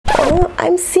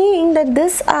I'm seeing that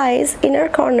this eye's inner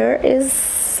corner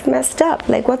is messed up.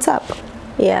 Like, what's up?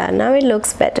 Yeah, now it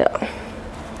looks better.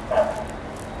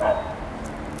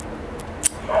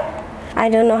 I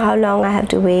don't know how long I have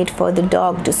to wait for the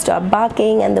dog to stop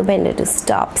barking and the vendor to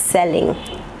stop selling.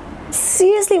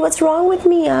 Seriously, what's wrong with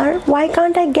me, yaar? Why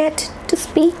can't I get to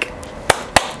speak?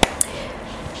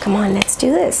 Come on, let's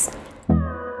do this.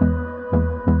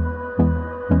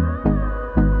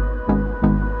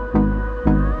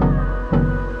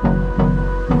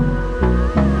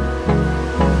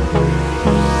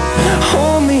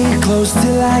 Hold me close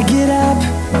till I get up.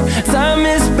 Time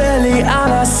is barely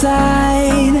on our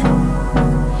side.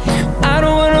 I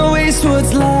don't wanna waste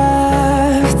what's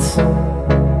left.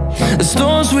 The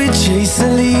storms we chase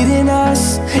are leading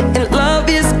us, and love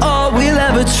is all we'll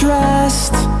ever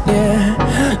trust. Yeah,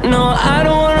 no, I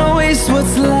don't wanna waste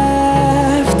what's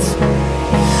left.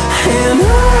 And on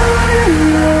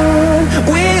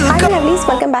we'll Hi go. lovelies,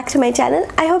 welcome back to my channel.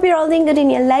 I hope you're all doing good in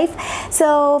your life.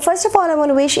 So first of all, I want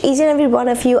to wish each and every one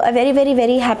of you a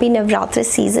very happy Navratri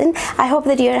season. I hope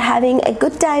that you're having a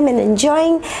good time and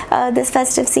enjoying this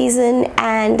festive season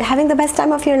and having the best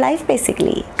time of your life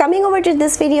basically. Coming over to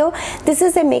this video, this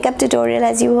is a makeup tutorial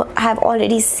as you have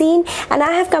already seen, and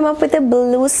I have come up with a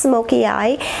blue smoky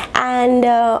eye, and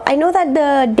I know that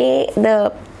the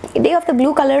day of the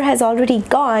blue color has already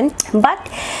gone, but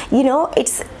you know,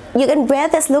 you can wear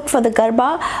this look for the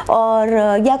Garba और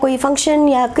या कोई function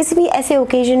या किसी भी ऐसे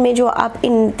occasion में जो आप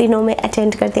इन दिनों में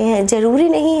अटेंड करते हैं. ज़रूरी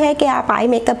नहीं है कि आप आई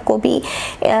मेकअप को भी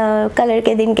कलर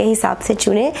के दिन के हिसाब से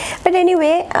चुनें, बट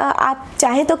एनीवे आप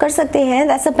चाहें तो कर सकते हैं.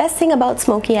 That's the best thing about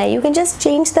smoky I. You can just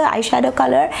change the eye shadow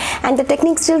colour and the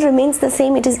technique still remains the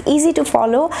same. It is easy to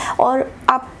follow, और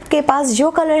आपके पास जो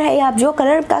कलर है या आप जो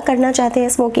कलर का करना चाहते हैं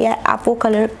स्मोकी आई, आप वो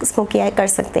कलर स्मोकी आई कर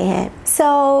सकते हैं.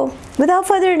 सो without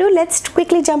further ado, let's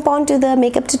quickly jump on to the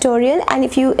makeup tutorial. And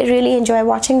if you really enjoy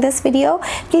watching this video,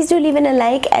 please do leave in a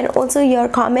like and also your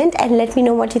comment and let me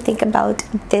know what you think about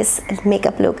this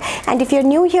makeup look. And if you're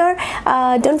new here,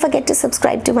 don't forget to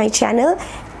subscribe to my channel.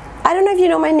 I don't know if you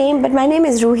know my name, but my name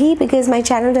is Ruhi because my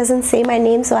channel doesn't say my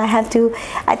name, so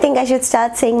I think I should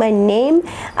start saying my name.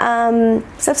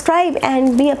 Subscribe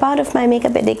and be a part of my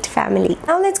makeup addict family.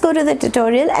 Now let's go to the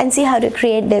tutorial and see how to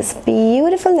create this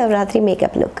beautiful Navratri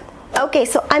makeup look. Okay,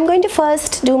 so I'm going to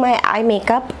first do my eye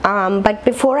makeup, but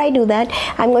before I do that,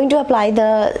 I'm going to apply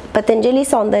the Patanjali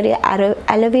Saundarya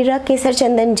Aloe Vera Kesar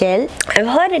Chandan gel. I've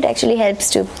heard it actually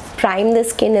helps to prime the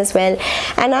skin as well,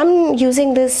 and I'm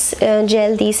using this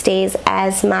gel these days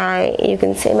as my, you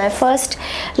can say, my first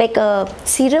like a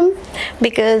serum,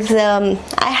 because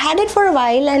I had it for a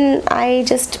while and I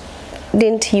just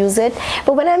didn't use it,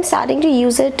 but when I'm starting to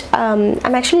use it,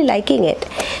 I'm actually liking it.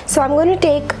 So I'm going to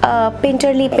take a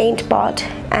Painterly paint pot,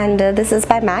 and this is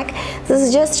by MAC. This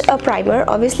is just a primer.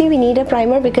 Obviously we need a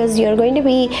primer because you're going to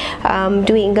be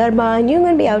doing Garba and you're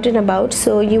going to be out and about,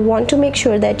 so you want to make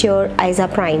sure that your eyes are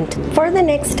primed. For the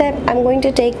next step, I'm going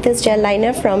to take this gel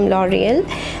liner from Loreal,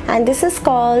 and this is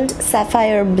called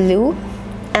Sapphire Blue,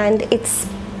 and it's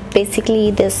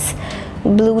basically this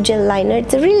blue gel liner.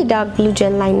 It's a really dark blue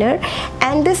gel liner,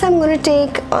 and this I'm going to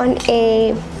take on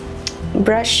a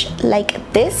brush like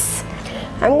this.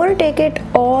 I'm going to take it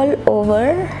all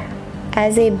over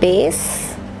as a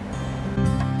base.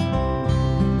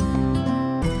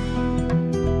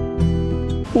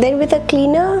 Then with a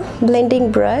cleaner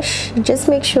blending brush, just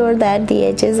make sure that the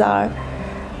edges are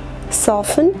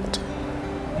softened.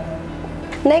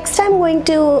 Next I'm going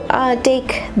to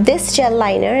take this gel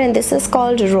liner, and this is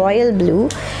called Royal Blue.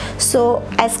 So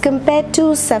as compared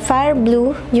to Sapphire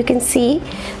Blue, you can see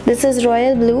this is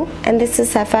Royal Blue and this is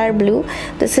Sapphire Blue.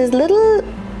 This is little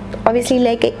obviously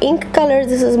like an ink color,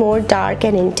 this is more dark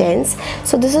and intense.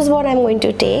 So this is what I'm going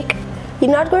to take.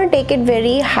 You're not going to take it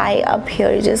very high up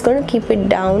here, you're just going to keep it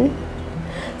down.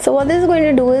 So what this is going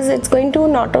to do is it's going to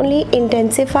not only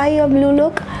intensify your blue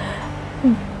look,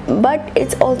 but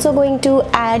it's also going to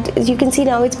add, as you can see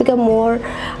now, it's become more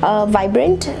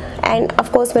vibrant, and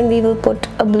of course when we will put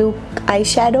a blue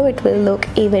eyeshadow it will look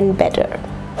even better.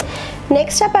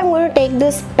 Next up, I'm going to take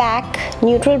this PAC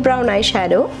neutral brown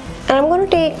eyeshadow, and I'm going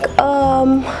to take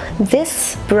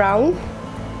this brown,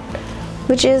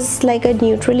 which is like a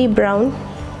neutrally brown,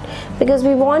 because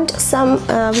we want some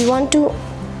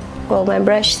oh, my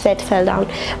brush set fell down.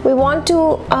 We want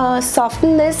to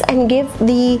soften this and give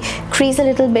the crease a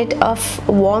little bit of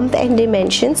warmth and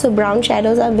dimension. So brown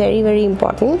shadows are very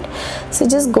important. So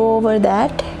just go over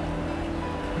that.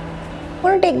 I'm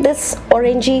going to take this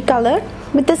orangey color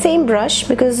with the same brush,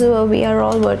 because we are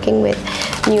all working with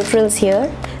neutrals here.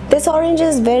 This orange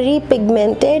is very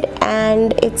pigmented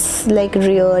and it's like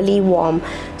really warm,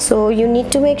 so you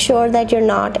need to make sure that you're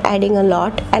not adding a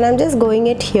lot. And I'm just going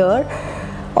it here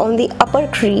on the upper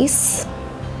crease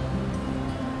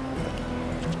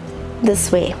this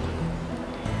way.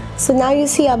 So now you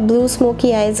see our blue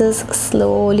smoky eyes is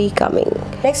slowly coming.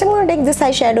 Next I'm going to take this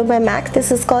eyeshadow by MAC.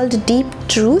 This is called Deep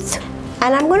Truth,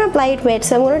 and I'm going to apply it wet.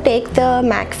 So I'm going to take the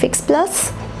MAC Fix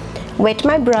Plus, wet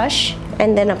my brush,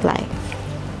 and then apply.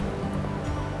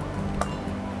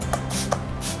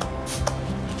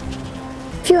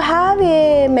 If you have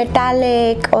a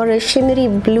metallic or a shimmery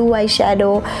blue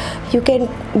eyeshadow, you can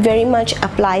very much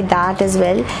apply that as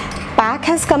well. PAC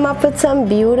has come up with some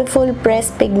beautiful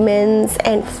pressed pigments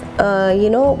and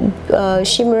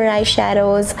shimmer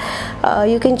eyeshadows.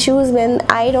 You can choose when.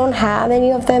 I don't have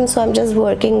any of them, so I'm just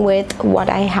working with what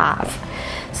I have.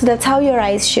 So that's how your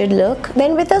eyes should look.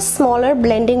 Then with a smaller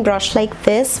blending brush like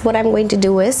this, what I'm going to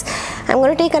do is I'm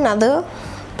going to take another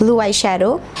blue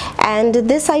eyeshadow, and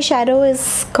this eyeshadow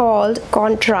is called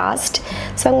Contrast.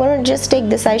 So I'm going to just take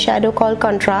this eyeshadow called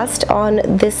Contrast on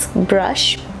this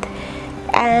brush,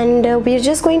 and we're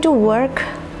just going to work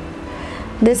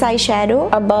this eyeshadow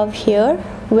above here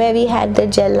where we had the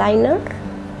gel liner.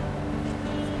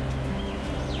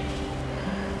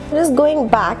 Just going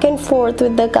back and forth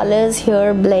with the colors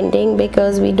here, blending,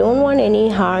 because we don't want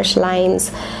any harsh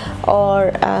lines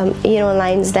or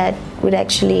lines that would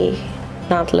actually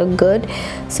not look good.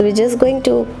 So we're just going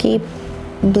to keep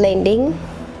blending.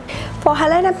 For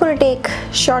highlight, I'm going to take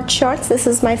Shots. This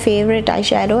is my favorite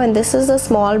eyeshadow, and this is the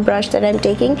small brush that I'm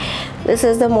taking. This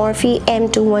is the Morphe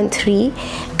M213,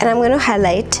 and I'm going to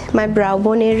highlight my brow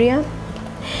bone area.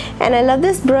 And I love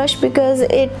this brush because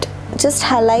it just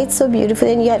highlights so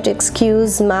beautifully, and you have to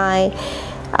excuse my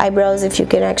eyebrows if you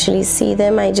can actually see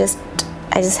them. I just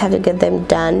have to get them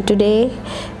done today,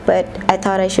 but I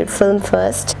thought I should film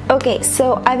first. Okay,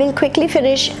 so I will quickly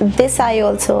finish this eye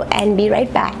also and be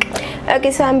right back.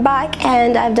 Okay, so I'm back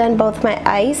and I've done both my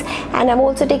eyes, and I've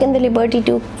also taken the liberty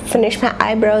to finish my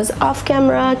eyebrows off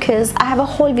camera because I have a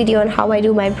whole video on how I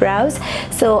do my brows,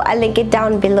 so I'll link it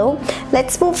down below.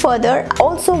 Let's move further.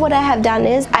 Also, what I have done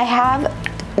is I have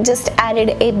just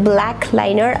added a black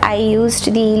liner. I used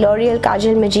the Loreal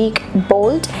Kajal Magique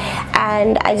Bold,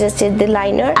 and I just did the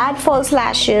liner. Add false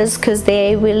lashes because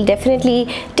they will definitely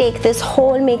take this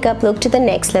whole makeup look to the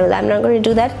next level. I'm not going to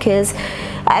do that because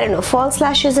I don't know, false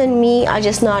lashes and me are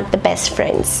just not the best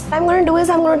friends. What I'm going to do is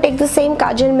I'm going to take the same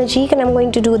Kajal Magique and I'm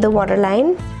going to do the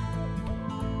waterline.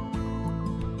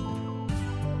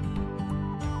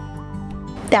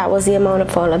 That was the amount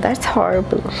of follow. That's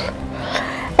horrible.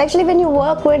 Actually, when you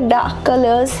work with dark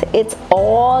colors, it's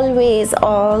always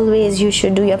you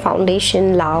should do your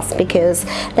foundation last, because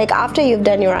like after you've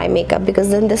done your eye makeup, because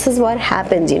then this is what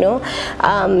happens, the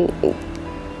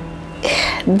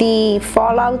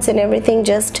fallouts and everything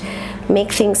just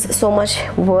make things so much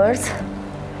worse.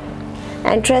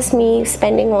 And trust me,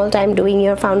 spending all time doing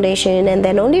your foundation and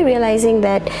then only realizing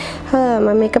that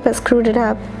my makeup has screwed it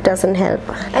up doesn't help.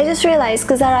 I just realized,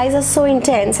 because our eyes are so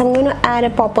intense, I'm going to add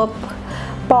a pop of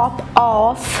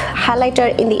highlighter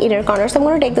in the inner corner. So I'm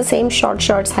going to take the same Shots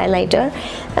highlighter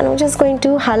and I'm just going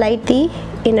to highlight the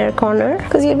inner corner,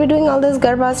 because you'll be doing all this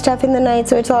Garba stuff in the night,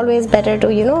 so it's always better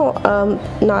to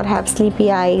not have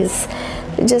sleepy eyes.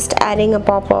 Just adding a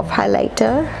pop of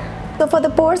highlighter. So for the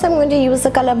pores, I'm going to use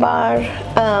the Color Bar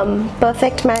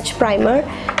Perfect Match Primer,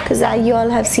 because you all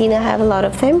have seen I have a lot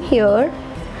of them here.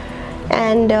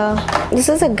 And this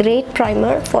is a great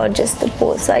primer for just the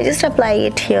pores. So I just apply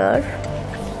it here.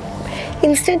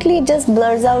 Instantly it just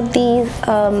blurs out the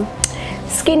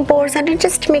skin pores and it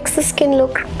just makes the skin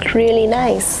look really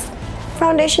nice.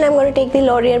 Foundation, I'm going to take the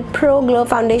L'Oreal Pro Glow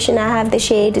foundation. I have the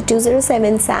shade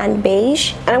 207 Sand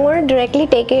Beige, and I'm going to directly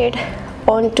take it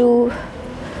onto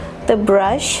the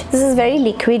brush. This is very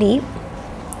liquidy.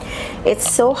 It's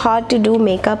so hard to do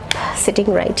makeup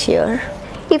sitting right here.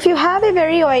 If you have a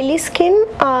very oily skin,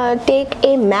 take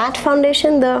a matte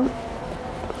foundation, the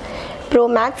Pro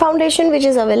Matte foundation, which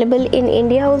is available in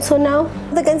India also now.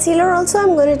 The concealer also,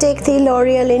 I'm going to take the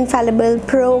L'Oreal Infallible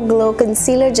Pro Glow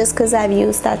Concealer, just because I've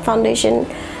used that foundation.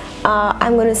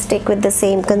 I'm going to stick with the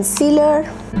same concealer.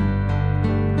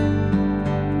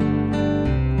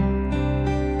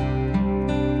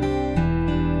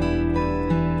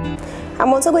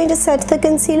 I'm also going to set the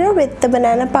concealer with the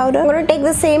banana powder. I'm going to take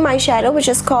the same eyeshadow, which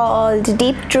is called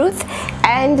Deep Truth,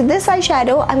 and this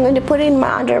eyeshadow I'm going to put in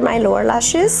under my lower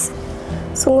lashes.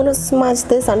 So I'm going to smudge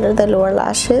this under the lower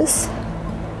lashes,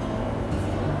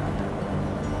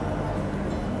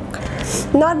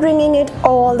 not bringing it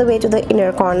all the way to the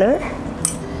inner corner,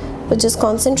 but just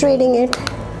concentrating it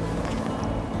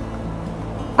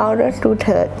outer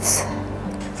 2/3.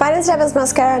 Final step is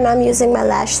mascara, and I'm using my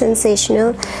Lash Sensational.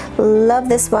 Love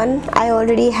this one. I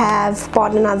already have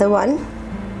bought another one.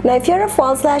 Now if you're a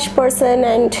false lash person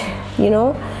and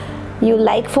you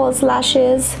like false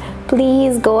lashes,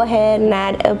 please go ahead and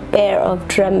add a pair of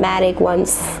dramatic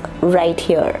ones right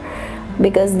here,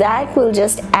 because that will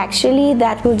just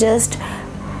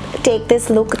take this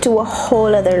look to a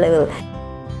whole other level.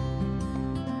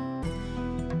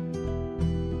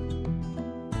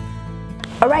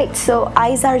 Alright, so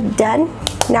eyes are done.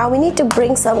 Now we need to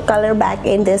bring some color back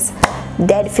in this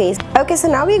dead face. Okay, so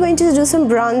now we're going to do some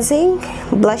bronzing,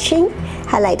 blushing,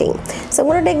 highlighting. So I'm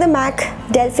going to take the MAC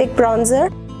Delphic bronzer.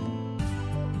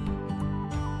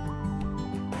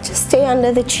 Just stay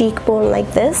under the cheekbone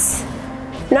like this.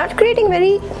 Not creating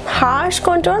very harsh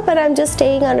contour, but I'm just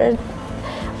staying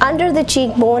under the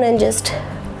cheekbone and just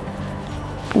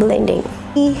blending.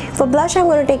 For blush, I'm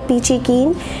going to take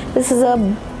Peechykeen. This is a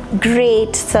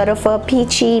great sort of a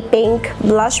peachy pink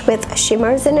blush with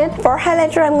shimmers in it. For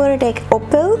highlighter, I'm going to take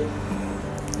OPAL.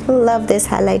 Love this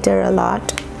highlighter a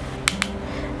lot.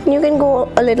 You can go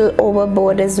a little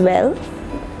overboard as well.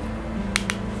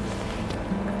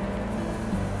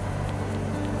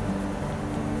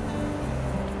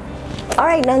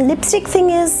 Alright, now lipstick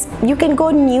thing is, you can go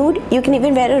nude, you can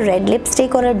even wear a red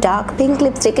lipstick or a dark pink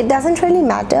lipstick, it doesn't really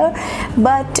matter.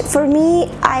 But for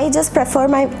me, I just prefer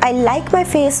I like my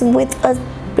face with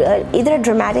either a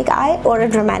dramatic eye or a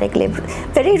dramatic lip.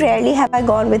 Very rarely have I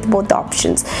gone with both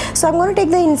options. So I'm going to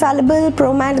take the Infallible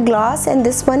Pro Matte Gloss, and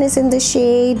this one is in the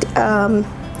shade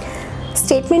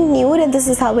Statement Nude, and this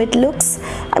is how it looks.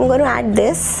 I'm going to add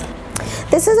this.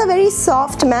 This is a very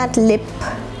soft matte lip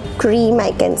cream,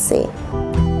 I can say.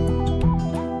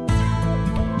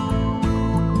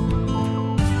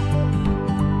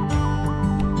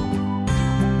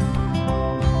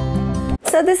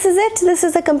 So this is it. This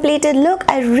is the completed look.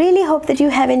 I really hope that you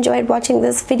have enjoyed watching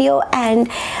this video and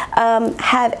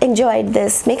have enjoyed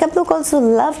this makeup look. Also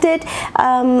loved it.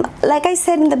 Like I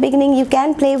said in the beginning, you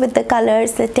can play with the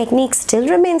colors. The technique still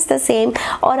remains the same,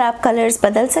 और आप colors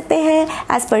बदल सकते हैं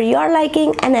as per your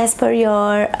liking and as per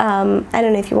your I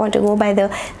don't know if you want to go by the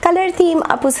color theme.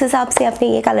 आप उस हिसाब से अपने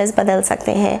ये colors बदल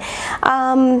सकते हैं.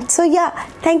 So yeah,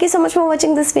 thank you so much for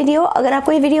watching this video. अगर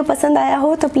आपको ये वीडियो पसंद आया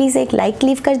हो तो प्लीज़ एक लाइक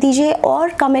लीव कर दीजिए और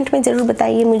कमेंट में ज़रूर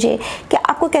बताइए मुझे कि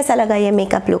आपको कैसा लगा ये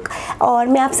मेकअप लुक. और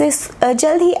मैं आपसे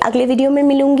जल्द ही अगले वीडियो में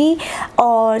मिलूँगी,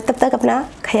 और तब तक अपना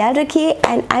ख्याल रखिए,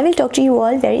 and I will talk to you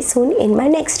all very soon in my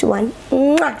next one.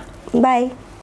 Bye.